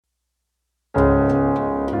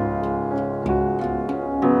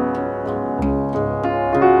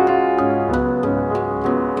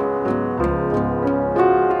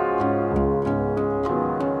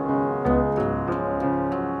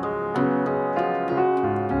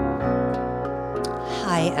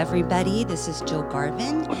Hi, everybody. This is Jill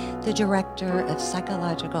Garvin, the Director of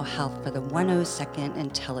Psychological Health for the 102nd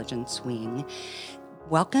Intelligence Wing.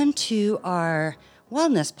 Welcome to our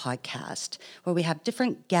Wellness Podcast, where we have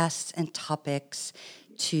different guests and topics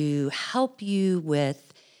to help you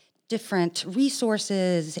with different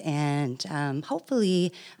resources and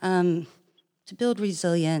hopefully to build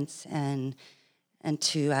resilience and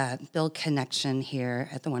to build connection here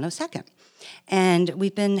at the 102nd. And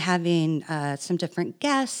we've been having some different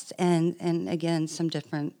guests and again some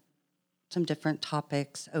different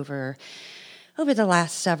topics over the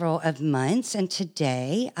last several of months. And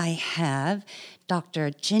today I have Dr.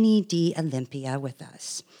 Jenny D. Olympia with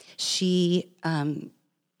us. She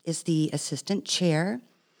is the Assistant Chair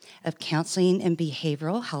of Counseling and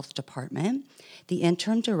Behavioral Health Department, the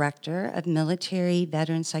Interim Director of Military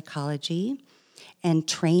Veteran Psychology and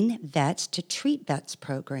Train Vets to Treat Vets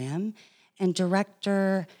program, and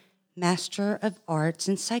Director, Master of Arts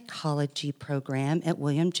in Psychology program at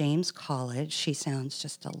William James College. She sounds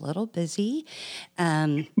just a little busy.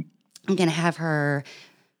 I'm going to have her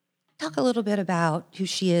talk a little bit about who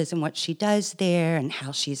she is and what she does there and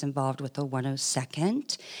how she's involved with the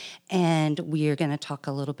 102nd. And we're going to talk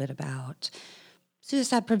a little bit about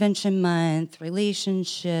Suicide Prevention Month,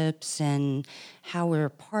 relationships, and how we're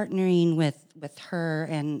partnering with her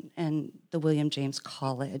and the William James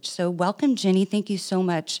College. So welcome, Jenny. Thank you so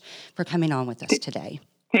much for coming on with us today.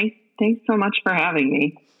 Thanks so much for having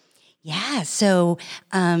me. Yeah. So,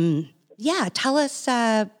 tell us,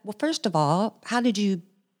 well, first of all, how did you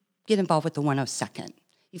get involved with the 102nd?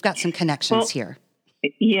 You've got some connections here.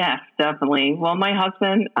 Yes, definitely. Well, my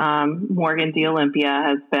husband, Morgan D. Olympia,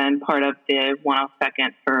 has been part of the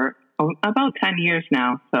 102nd for about 10 years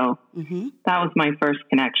now. So that was my first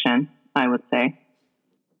connection, I would say.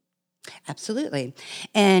 Absolutely.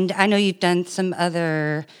 And I know you've done some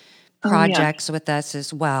other projects with us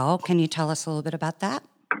as well. Can you tell us a little bit about that?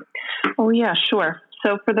 Oh, yeah, sure.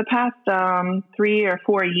 So for the past 3 or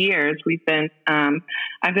 4 years,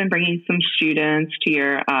 I've been bringing some students to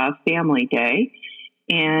your family day.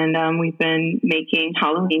 And we've been making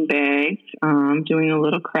Halloween bags, doing a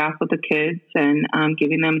little craft with the kids and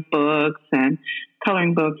giving them books and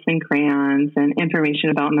coloring books and crayons and information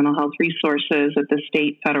about mental health resources at the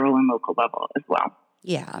state, federal, and local level as well.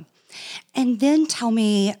 Yeah. And then tell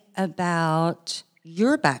me about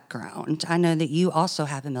your background. I know that you also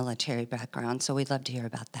have a military background, so we'd love to hear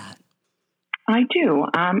about that. I do.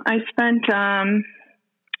 I spent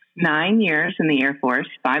 9 years in the Air Force,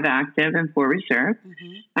 5 active and 4 reserve.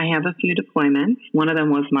 I have a few deployments. One of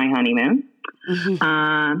them was my honeymoon.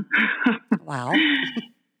 Wow.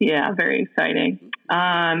 Yeah, very exciting.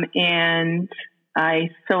 And I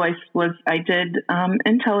did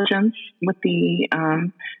intelligence with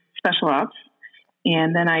the special ops.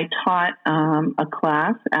 And then I taught a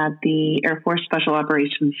class at the Air Force Special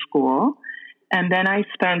Operations School. And then I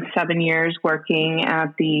spent 7 years working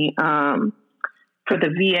at for the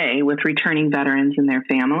VA with returning veterans and their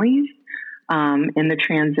families in the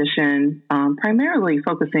transition, primarily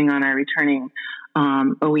focusing on our returning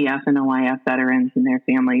OEF and OIF veterans and their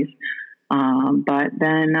families. But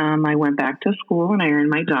then I went back to school and I earned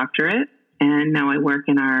my doctorate, and now I work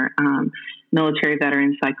in our military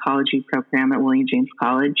veteran psychology program at William James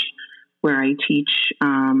College, where I teach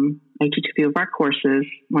a few of our courses.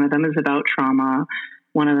 One of them is about trauma.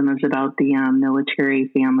 One of them is about the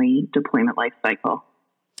military family deployment life cycle.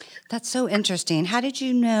 That's so interesting. How did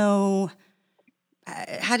you know?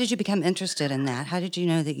 How did you become interested in that? How did you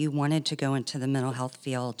know that you wanted to go into the mental health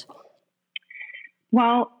field?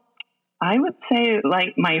 Well, I would say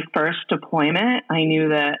like my first deployment, I knew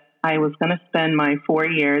that I was going to spend my 4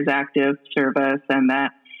 years active service and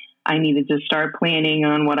that I needed to start planning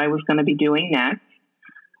on what I was going to be doing next.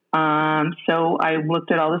 So I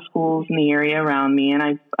looked at all the schools in the area around me, and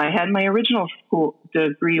I had my original school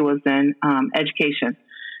degree was in education.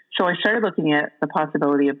 So I started looking at the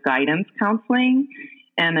possibility of guidance counseling,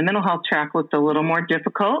 and the mental health track looked a little more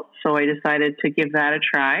difficult. So I decided to give that a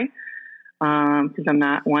try because I'm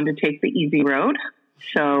not one to take the easy road.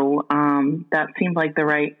 So that seemed like the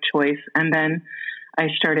right choice. And then I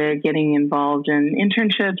started getting involved in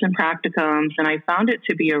internships and practicums, and I found it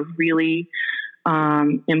to be a really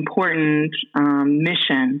important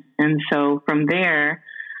mission. And so from there,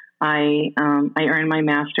 I earned my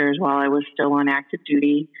master's while I was still on active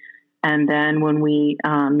duty. And then when we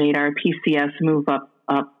made our PCS move up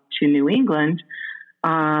to New England,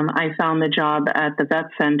 I found the job at the vet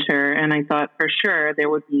center, and I thought for sure there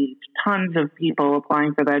would be tons of people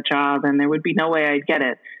applying for that job, and there would be no way I'd get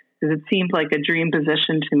it. because it seemed like a dream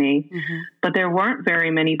position to me. Mm-hmm. But there weren't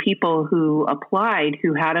very many people who applied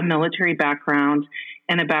who had a military background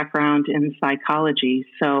and a background in psychology.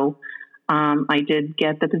 So I did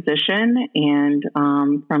get the position, and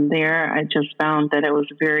from there, I just found that it was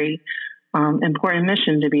a very important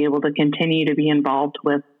mission to be able to continue to be involved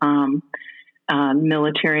with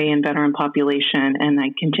military and veteran population. And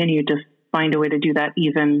I continued to find a way to do that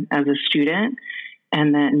even as a student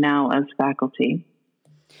and then now as faculty.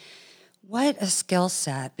 What a skill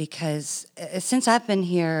set, because since I've been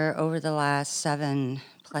here over the last 7+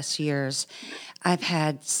 years, I've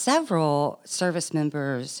had several service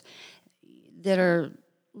members that are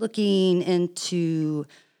looking into,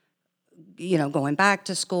 going back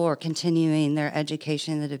to school or continuing their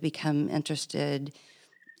education, that have become interested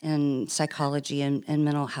in psychology and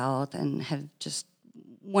mental health and have just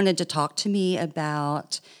wanted to talk to me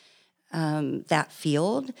about that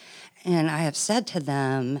field. And I have said to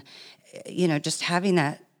them, just having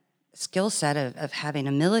that skill set of having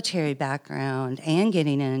a military background and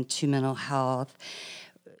getting into mental health,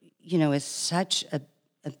 is such a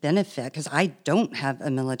benefit, because I don't have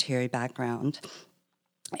a military background.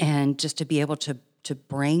 And just to be able to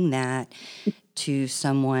bring that to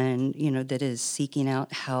someone, that is seeking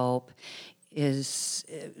out help is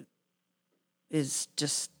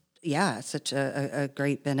just, such a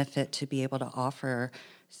great benefit to be able to offer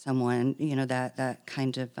someone, that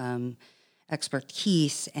kind of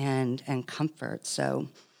expertise and comfort. So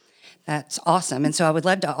that's awesome. And so I would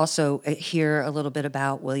love to also hear a little bit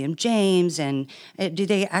about William James, and do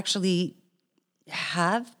they actually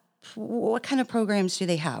have, what kind of programs do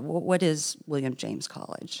they have? What is William James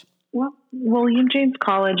College? Well, William James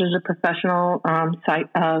College is a professional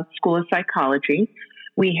school of psychology.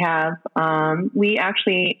 We have, we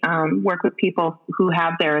actually work with people who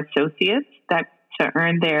have their associates to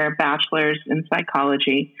earn their bachelor's in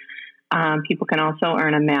psychology. People can also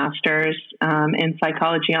earn a master's in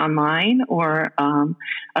psychology online, or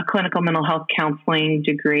a clinical mental health counseling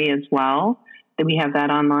degree as well. Then we have that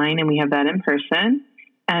online, and we have that in person.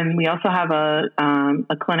 And we also have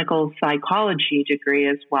a clinical psychology degree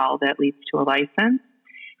as well that leads to a license.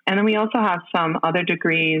 And then we also have some other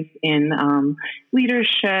degrees in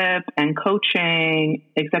leadership and coaching,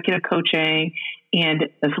 executive coaching, and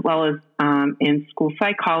as well as in school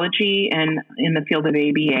psychology and in the field of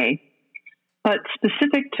ABA. But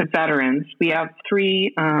specific to veterans, we have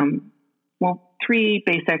three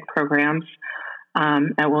basic programs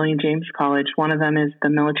at William James College. One of them is the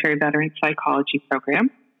Military Veteran Psychology Program.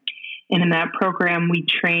 And in that program, we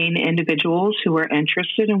train individuals who are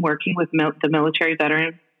interested in working with the military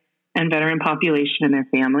veteran and veteran population and their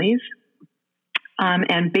families.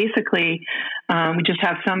 And basically, we just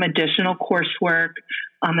have some additional coursework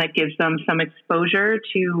that gives them some exposure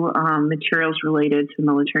to materials related to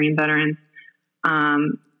military and veterans.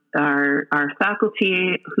 Our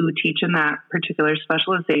faculty who teach in that particular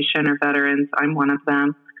specialization are veterans. I'm one of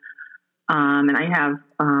them. And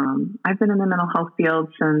I've been in the mental health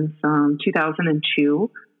field since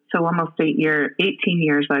 2002. So almost 18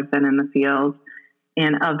 years I've been in the field.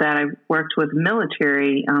 And of that, I've worked with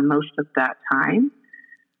military most of that time.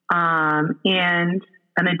 And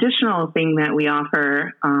an additional thing that we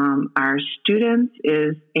offer our students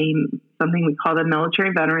is something we call the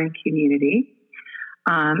Military Veteran Community.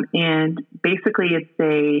 And basically it's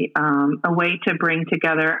a way to bring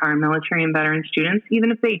together our military and veteran students,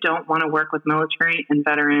 even if they don't want to work with military and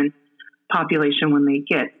veteran population when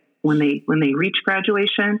they reach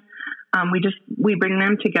graduation. We bring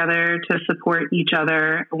them together to support each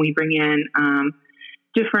other. We bring in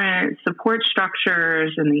different support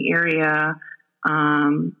structures in the area.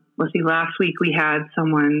 Last week we had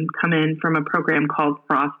someone come in from a program called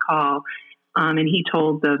Frost Call. And he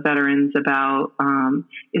told the veterans about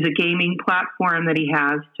is a gaming platform that he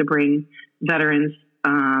has to bring veterans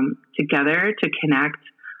together to connect.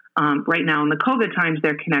 Right now in the COVID times,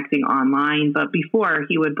 they're connecting online, but before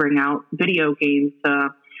he would bring out video games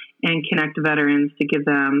and connect veterans to give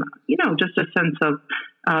them, just a sense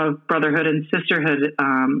of brotherhood and sisterhood.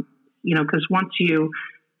 Because once you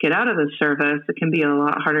get out of the service, it can be a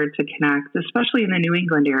lot harder to connect, especially in the New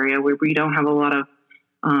England area where we don't have a lot of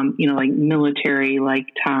military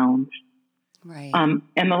towns. Right.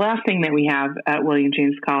 And the last thing that we have at William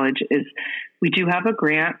James College is we do have a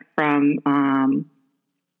grant from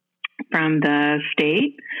the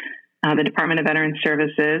state, the Department of Veteran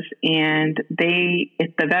Services, and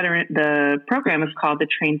the program is called the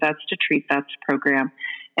Train Vets to Treat Vets program.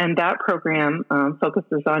 And that program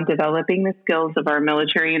focuses on developing the skills of our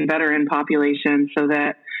military and veteran population so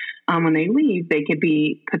that when they leave, they could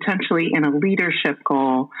be potentially in a leadership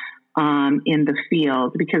goal in the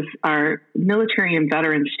field, because our military and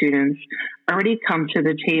veteran students already come to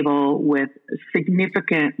the table with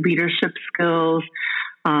significant leadership skills,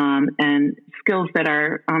 and skills that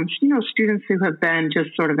are, students who have been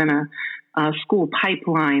just sort of in a school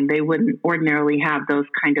pipeline, they wouldn't ordinarily have those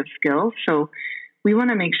kind of skills. So we want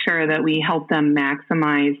to make sure that we help them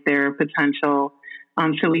maximize their potential.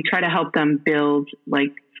 So we try to help them build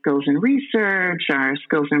like skills in research, or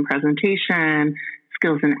skills in presentation,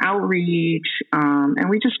 skills in outreach. And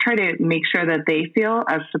we just try to make sure that they feel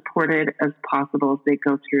as supported as possible as they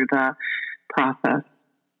go through the process.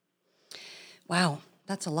 Wow.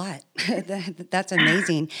 That's a lot. That's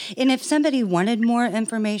amazing. And if somebody wanted more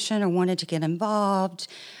information or wanted to get involved,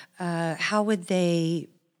 how would they,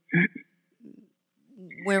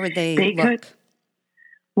 where would they look?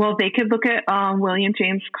 They could look at William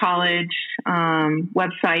James College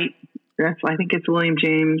website. I think it's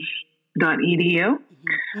williamjames.edu.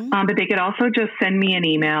 Mm-hmm. But they could also just send me an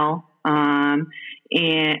email. They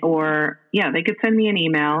could send me an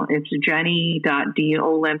email. It's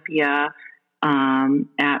jenny.dolympia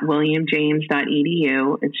at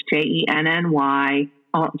williamjames.edu. It's JENNY, _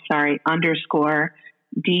 DOLYMPIA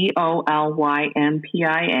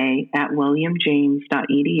at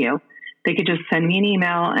williamjames.edu. They could just send me an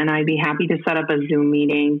email, and I'd be happy to set up a Zoom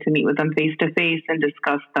meeting to meet with them face to face and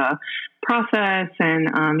discuss the process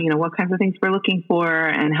and, what kinds of things we're looking for,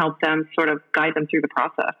 and help them sort of guide them through the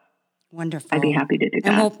process. Wonderful. I'd be happy to do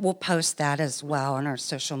that. And we'll post that as well on our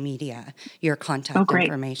social media, your contact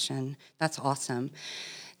information. That's awesome.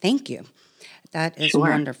 Thank you. That is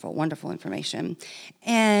wonderful, wonderful information.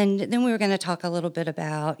 And then we were going to talk a little bit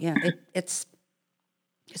about, it's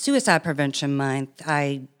Suicide Prevention Month.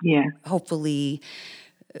 Hopefully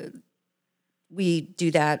we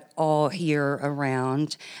do that all year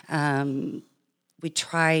around. We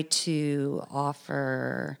try to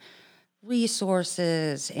offer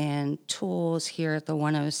resources and tools here at the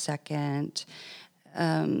 102nd,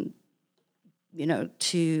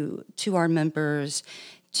 to our members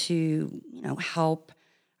to, help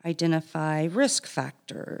identify risk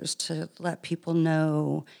factors, to let people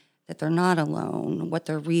know that they're not alone, what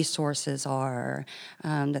their resources are,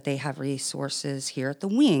 that they have resources here at the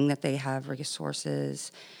wing, that they have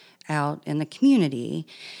resources out in the community.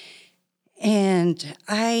 And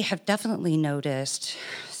I have definitely noticed,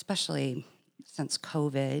 especially since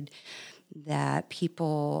COVID, that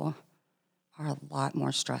people are a lot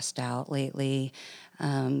more stressed out lately.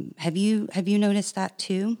 Have you noticed that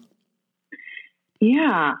too?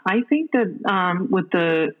 Yeah, I think that with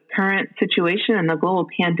the current situation and the global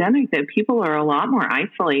pandemic, that people are a lot more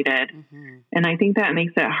isolated. Mm-hmm. And I think that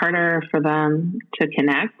makes it harder for them to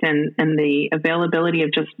connect, and the availability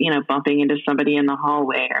of just, bumping into somebody in the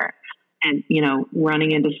hallway and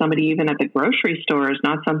running into somebody even at the grocery store is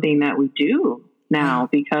not something that we do now,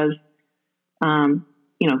 because,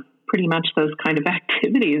 pretty much those kind of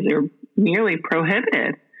activities are nearly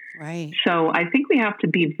prohibited. Right. So I think we have to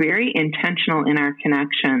be very intentional in our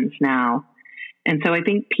connections now. And so I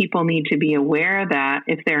think people need to be aware that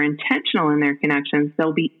if they're intentional in their connections,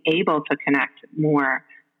 they'll be able to connect more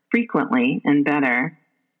frequently and better.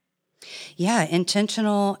 Yeah,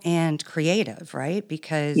 intentional and creative, right?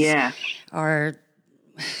 Because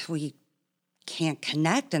we can't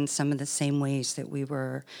connect in some of the same ways that we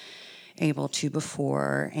were able to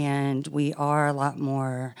before, and we are a lot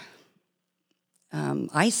more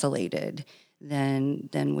isolated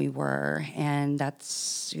than we were. And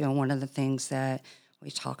that's, one of the things that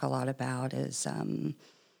we talk a lot about is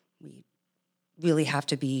we really have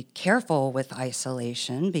to be careful with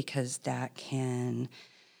isolation, because that can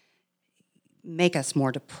make us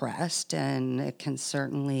more depressed, and it can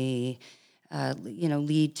certainly,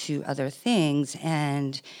 lead to other things.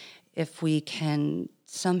 And if we can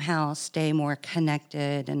somehow stay more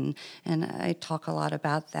connected, and I talk a lot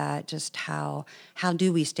about that, just how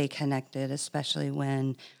do we stay connected, especially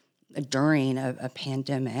during a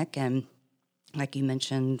pandemic. And like you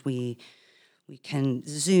mentioned, we can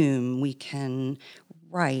Zoom, we can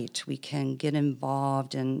write, we can get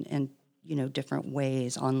involved in different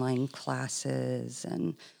ways, online classes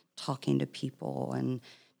and talking to people, and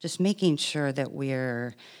just making sure that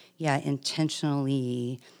we're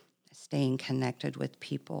intentionally staying connected with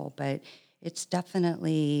people. But it's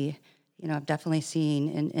definitely, I've definitely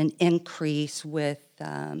seen an increase with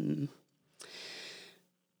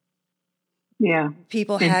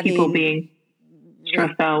people being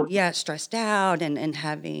stressed out. Yeah, stressed out and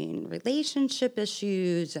having relationship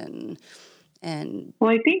issues and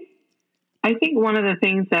well, I think one of the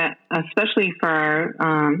things that, especially for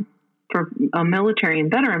our for a military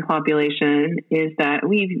and veteran population is that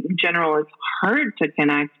we, in general, it's hard to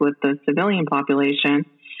connect with the civilian population.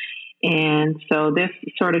 And so this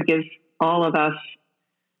sort of gives all of us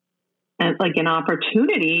like an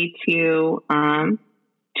opportunity to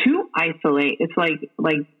isolate. It's like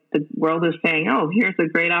the world is saying, oh, here's a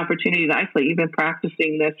great opportunity to isolate. You've been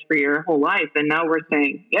practicing this for your whole life. And now we're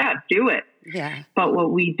saying, yeah, do it. Yeah. But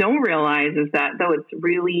what we don't realize is that though it's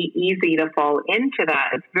really easy to fall into that,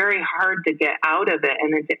 it's very hard to get out of it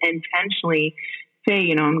and then to intentionally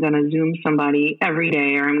say, I'm going to Zoom somebody every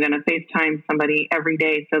day, or I'm going to FaceTime somebody every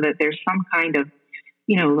day, so that there's some kind of,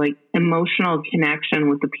 like emotional connection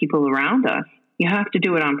with the people around us. You have to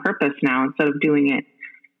do it on purpose now instead of doing it,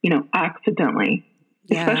 accidentally,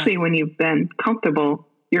 especially when you've been comfortable.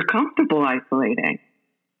 You're comfortable isolating.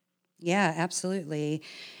 Yeah, absolutely.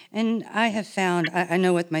 And I have found, I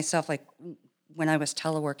know with myself, like when I was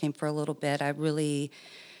teleworking for a little bit,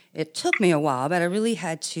 it took me a while, but I really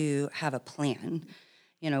had to have a plan,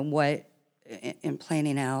 in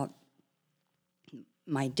planning out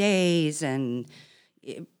my days and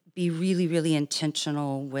be really, really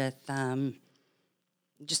intentional with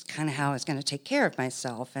just kind of how I was going to take care of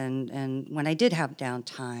myself. And when I did have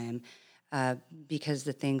downtime, because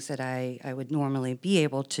the things that I would normally be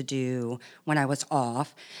able to do when I was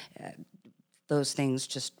off, those things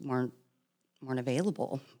just weren't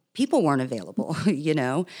available. People weren't available,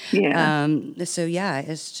 Yeah. So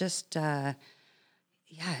it's just,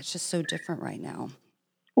 it's just so different right now.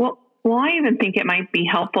 Well, I even think it might be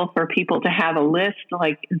helpful for people to have a list,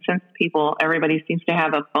 like, and since everybody seems to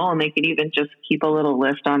have a phone, they could even just keep a little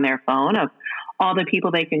list on their phone of all the people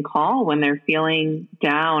they can call when they're feeling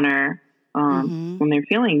down or when they're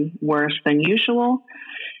feeling worse than usual.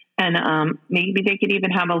 And maybe they could even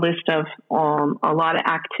have a list of a lot of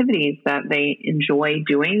activities that they enjoy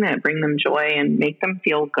doing that bring them joy and make them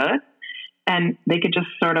feel good. And they could just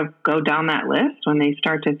sort of go down that list when they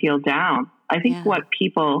start to feel down. I think what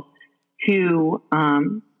people who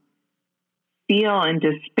feel in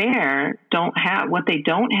despair what they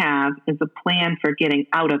don't have is a plan for getting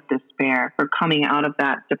out of despair, for coming out of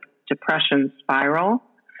that depression spiral.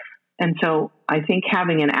 And so I think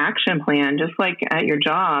having an action plan, just like at your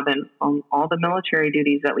job and on all the military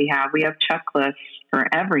duties that we have checklists for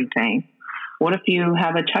everything. What if you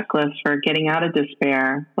have a checklist for getting out of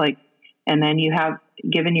despair? And then you have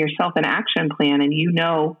given yourself an action plan and you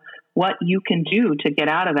know what you can do to get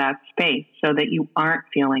out of that space so that you aren't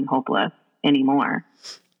feeling hopeless anymore.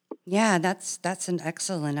 Yeah, that's an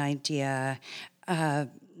excellent idea.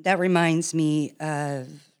 That reminds me of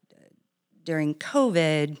during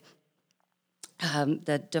COVID,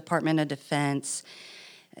 the Department of Defense,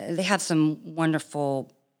 they have some wonderful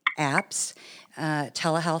apps,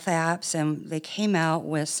 telehealth apps, and they came out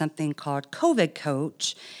with something called COVID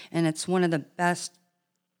Coach, and it's one of the best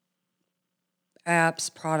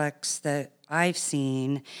products that I've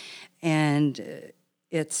seen, and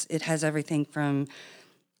it has everything from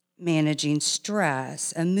managing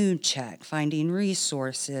stress, a mood check, finding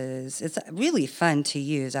resources. It's really fun to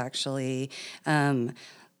use, actually.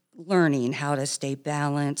 Learning how to stay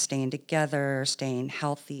balanced, staying together, staying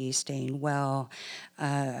healthy, staying well.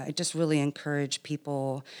 I just really encourage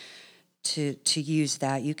people to use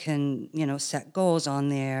that. You can, set goals on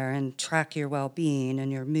there and track your well-being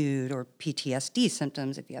and your mood or PTSD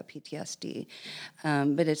symptoms if you have PTSD.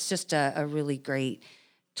 But it's just a really great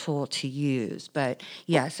tool to use. But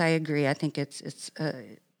yes, I agree. I think it's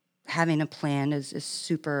having a plan is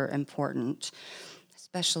super important,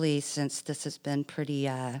 especially since this has been pretty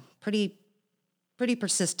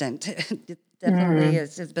persistent. It definitely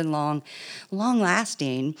has been long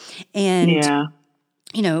lasting. And,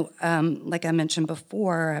 like I mentioned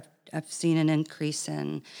before, I've seen an increase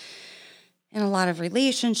in a lot of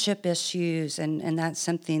relationship issues, and that's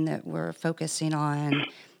something that we're focusing on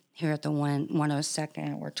here at the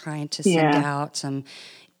 102nd. We're trying to send out some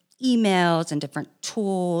emails and different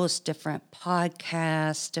tools, different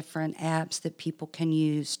podcasts, different apps that people can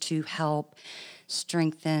use to help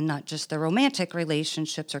strengthen not just the romantic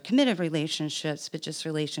relationships or committed relationships, but just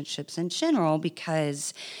relationships in general,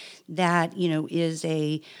 because that, is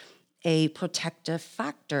a protective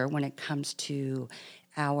factor when it comes to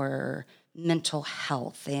our mental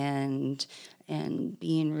health and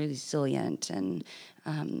being resilient and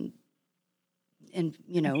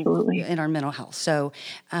Absolutely. in our mental health. So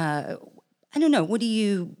I don't know. What do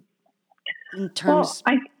you, in terms?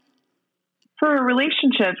 Well, for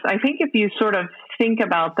relationships, I think if you sort of think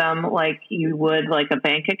about them like you would like a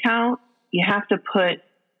bank account, you have to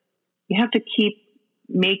keep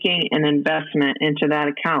making an investment into that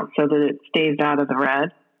account so that it stays out of the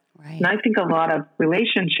red. Right. And I think a lot of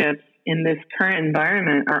relationships in this current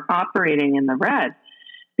environment are operating in the red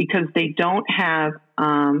because they don't have,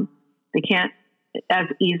 they can't as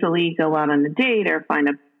easily go out on a date or find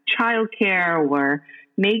a childcare or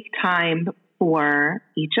make time for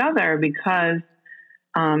each other because,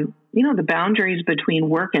 the boundaries between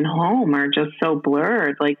work and home are just so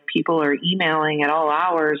blurred. Like people are emailing at all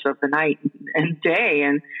hours of the night and day,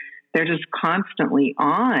 and they're just constantly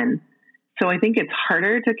on. So I think it's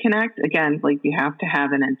harder to connect. Again, like you have to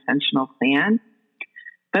have an intentional plan.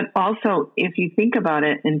 But also, if you think about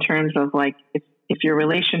it in terms of like, if your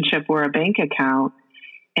relationship were a bank account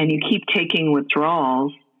and you keep taking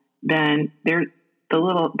withdrawals, then the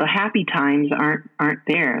happy times aren't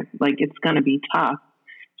there. Like it's going to be tough.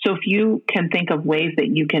 So if you can think of ways that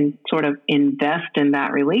you can sort of invest in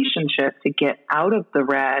that relationship to get out of the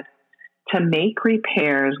red, to make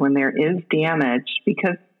repairs when there is damage,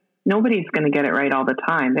 because nobody's going to get it right all the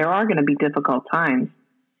time. There are going to be difficult times.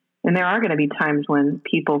 And there are going to be times when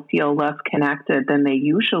people feel less connected than they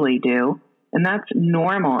usually do. And that's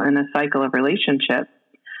normal in a cycle of relationships.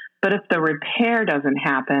 But if the repair doesn't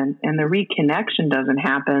happen and the reconnection doesn't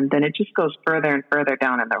happen, then it just goes further and further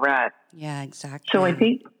down in the red. Yeah, exactly. So I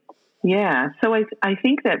think, I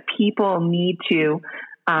think that people need to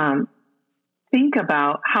think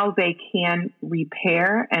about how they can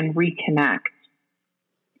repair and reconnect.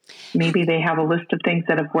 Maybe they have a list of things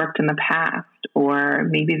that have worked in the past, or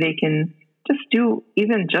maybe they can just do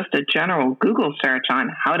even just a general Google search on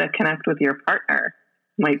how to connect with your partner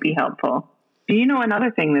might be helpful.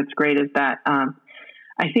 Another thing that's great is that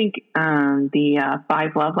I think the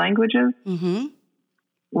 5 love languages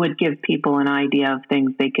would give people an idea of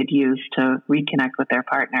things they could use to reconnect with their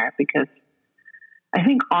partner, because I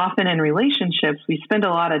think often in relationships, we spend a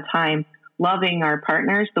lot of time loving our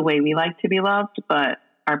partners the way we like to be loved, but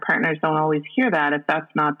our partners don't always hear that if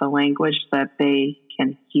that's not the language that they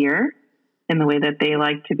can hear in the way that they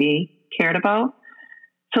like to be cared about.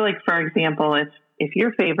 So like, for example, if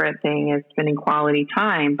your favorite thing is spending quality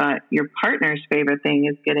time, but your partner's favorite thing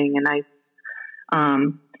is getting a nice,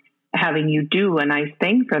 having you do a nice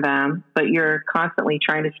thing for them, but you're constantly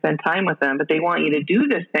trying to spend time with them, but they want you to do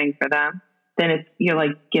this thing for them, then you're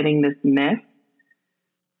like getting this miss.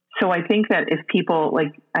 So I think that if people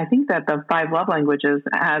I think that the 5 love languages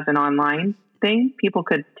has an online thing. People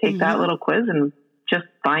could take that little quiz and just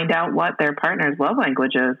find out what their partner's love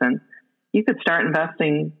language is. And you could start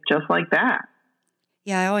investing just like that.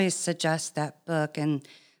 Yeah, I always suggest that book. And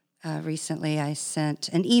recently I sent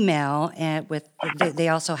an email they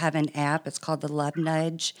also have an app. It's called the Love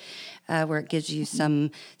Nudge, where it gives you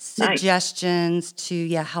some suggestions to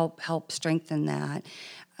help strengthen that.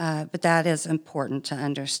 But that is important to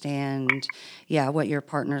understand, what your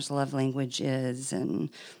partner's love language is and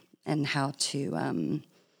how to,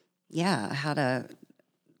 how to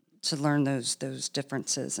learn those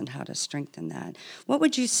differences and how to strengthen that. What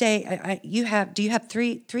would you say? Do you have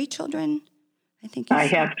three children? I think I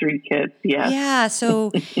have 3 kids. Yes. Yeah.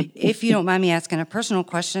 So, if you don't mind me asking a personal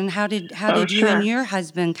question, how did you and your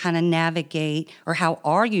husband kind of navigate, or how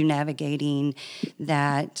are you navigating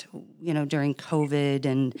that? During COVID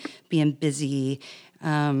and being busy,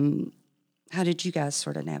 how did you guys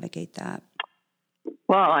sort of navigate that?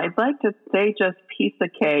 Well, I'd like to say just piece of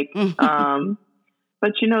cake.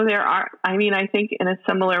 But there are. I think in a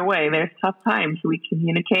similar way, there's tough times. We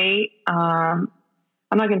communicate. I'm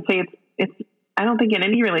not going to say it's. I don't think in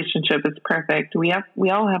any relationship it's perfect. We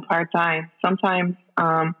all have hard times. Sometimes,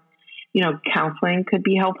 counseling could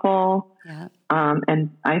be helpful. Yeah.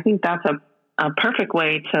 And I think that's a perfect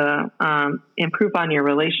way to improve on your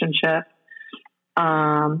relationship.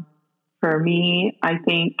 For me, I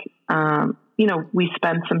think, we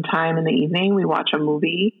spend some time in the evening. We watch a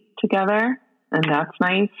movie together, and that's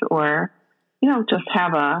nice. Or, just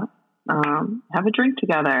have a drink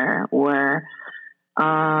together, or,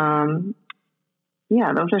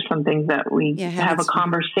 those are some things that we have a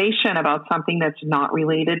conversation about something that's not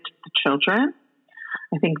related to the children.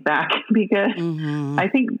 I think that can be good. Mm-hmm. I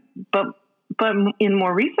think, but in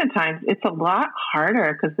more recent times, it's a lot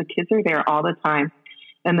harder because the kids are there all the time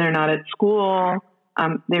and they're not at school.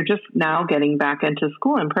 They're just now getting back into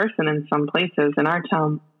school in person in some places. In our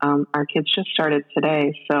town, our kids just started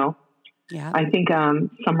today. So I think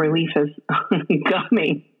some relief is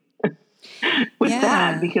coming with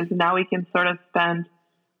that, because now we can sort of spend,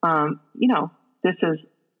 this is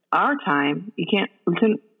our time. It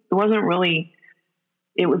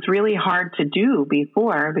was really hard to do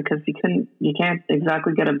before because you can't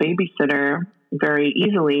exactly get a babysitter very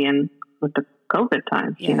easily. And with the COVID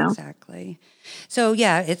times, Yeah, exactly. So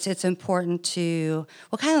it's important to,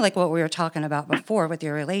 well, kind of like what we were talking about before with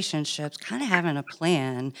your relationships, kind of having a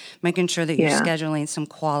plan, making sure that you're scheduling some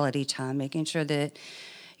quality time, making sure that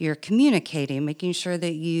you're communicating, making sure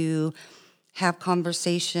that you have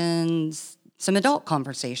conversations, some adult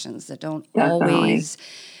conversations that don't always,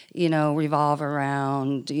 revolve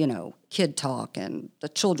around, kid talk and the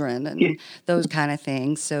children and those kind of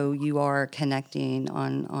things. So you are connecting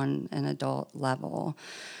on an adult level.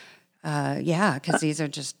 Because these are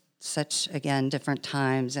just such, again, different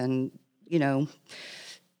times. And, no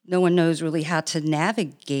one knows really how to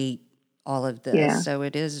navigate all of this. Yeah. So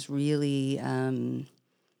it is really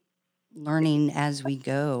learning as we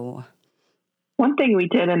go. One thing we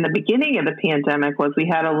did in the beginning of the pandemic was we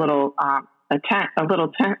had a little a little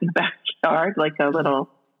tent in the backyard, like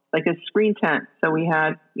a screen tent. So we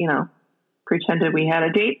had, pretended we had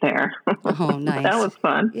a date there. Oh, nice. That was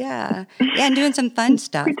fun. Yeah, and doing some fun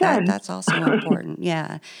stuff. That's also important.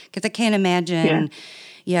 Yeah, because I can't imagine,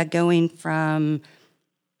 going from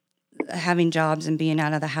having jobs and being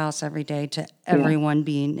out of the house every day to everyone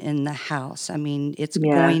being in the house. I mean, it's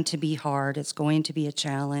going to be hard. It's going to be a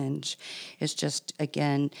challenge. It's just,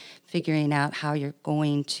 again, figuring out how you're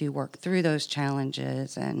going to work through those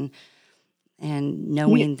challenges and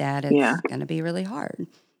knowing that it's going to be really hard.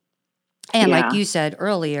 And like you said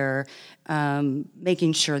earlier,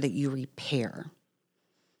 making sure that you repair.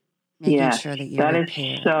 That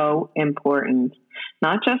is so important.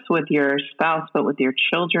 Not just with your spouse, but with your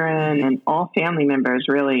children and all family members,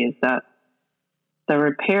 really, is that the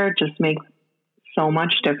repair just makes so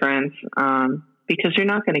much difference because you're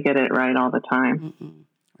not going to get it right all the time.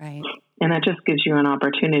 Right. And that just gives you an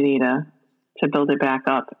opportunity to build it back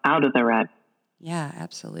up out of the red. Yeah,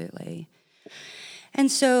 absolutely.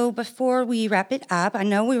 And so before we wrap it up, I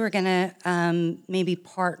know we were going to maybe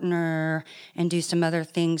partner and do some other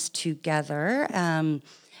things together.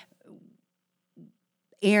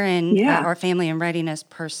 Erin, our family and readiness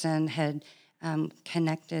person, had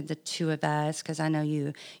connected the two of us because I know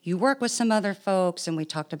you work with some other folks, and we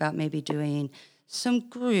talked about maybe doing some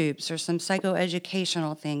groups or some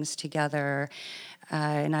psychoeducational things together.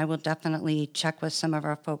 And I will definitely check with some of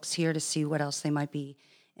our folks here to see what else they might be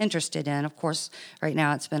interested in. Of course, right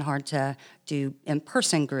now it's been hard to do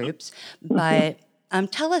in-person groups, but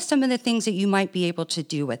tell us some of the things that you might be able to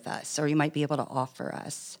do with us or you might be able to offer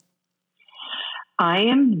us. I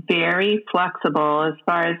am very flexible as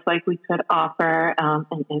far as we could offer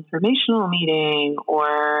an informational meeting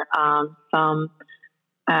or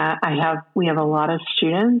we have a lot of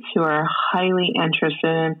students who are highly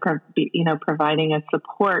interested in providing a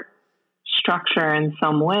support structure in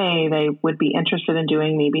some way. They would be interested in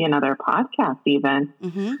doing maybe another podcast even.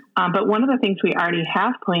 But one of the things we already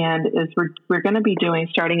have planned is we're going to be doing,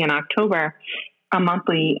 starting in October, a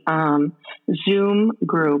monthly Zoom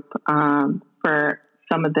group for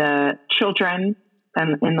some of the children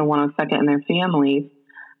in the 102nd and their families.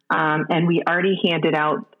 And we already handed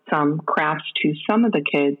out some crafts to some of the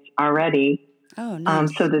kids already. Oh,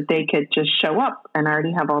 nice. So that they could just show up and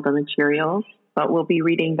already have all the materials. But we'll be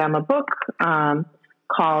reading them a book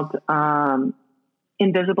called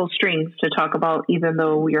Invisible Strings to talk about, even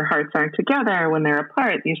though your hearts aren't together, when they're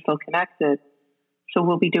apart, you're still connected. So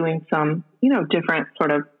we'll be doing some, different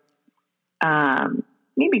sort of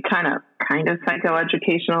maybe kind of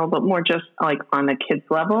psychoeducational, but more just on the kids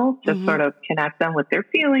level, just sort of connect them with their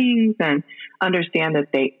feelings and understand that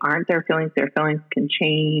they aren't their feelings can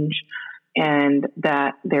change and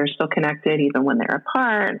that they're still connected even when they're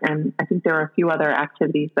apart. And I think there are a few other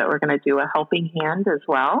activities that we're going to do, a helping hand as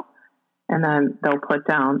well. And then they'll put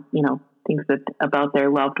down, things about their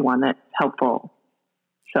loved one that's helpful.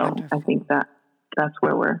 So wonderful. I think that's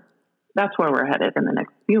where we're headed in the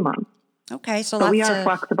next few months. Okay, so we are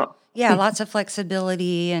flexible. Yeah, lots of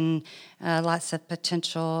flexibility and lots of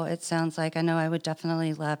potential. It sounds like. I know I would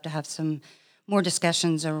definitely love to have some more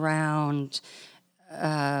discussions around,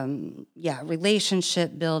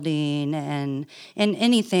 relationship building and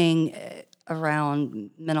anything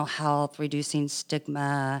around mental health, reducing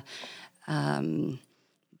stigma,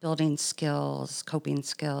 building skills, coping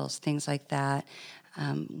skills, things like that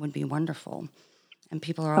would be wonderful. And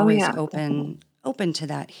people are always open to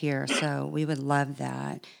that here, so we would love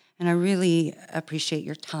that. And I really appreciate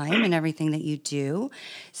your time and everything that you do.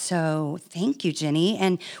 So thank you, Jenny.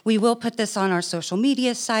 And we will put this on our social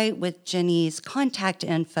media site with Jenny's contact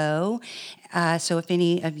info. So if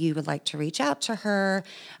any of you would like to reach out to her,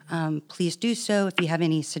 please do so. If you have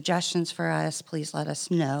any suggestions for us, please let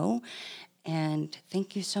us know. And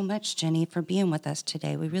thank you so much, Jenny, for being with us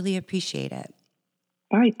today. We really appreciate it.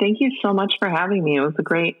 All right. Thank you so much for having me. It was a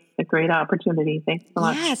great opportunity. Thanks so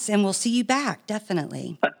much. Yes, and we'll see you back,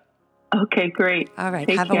 definitely. Okay, great. All right.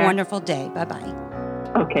 Take Have care. a wonderful day.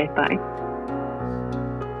 Bye-bye. Okay, bye.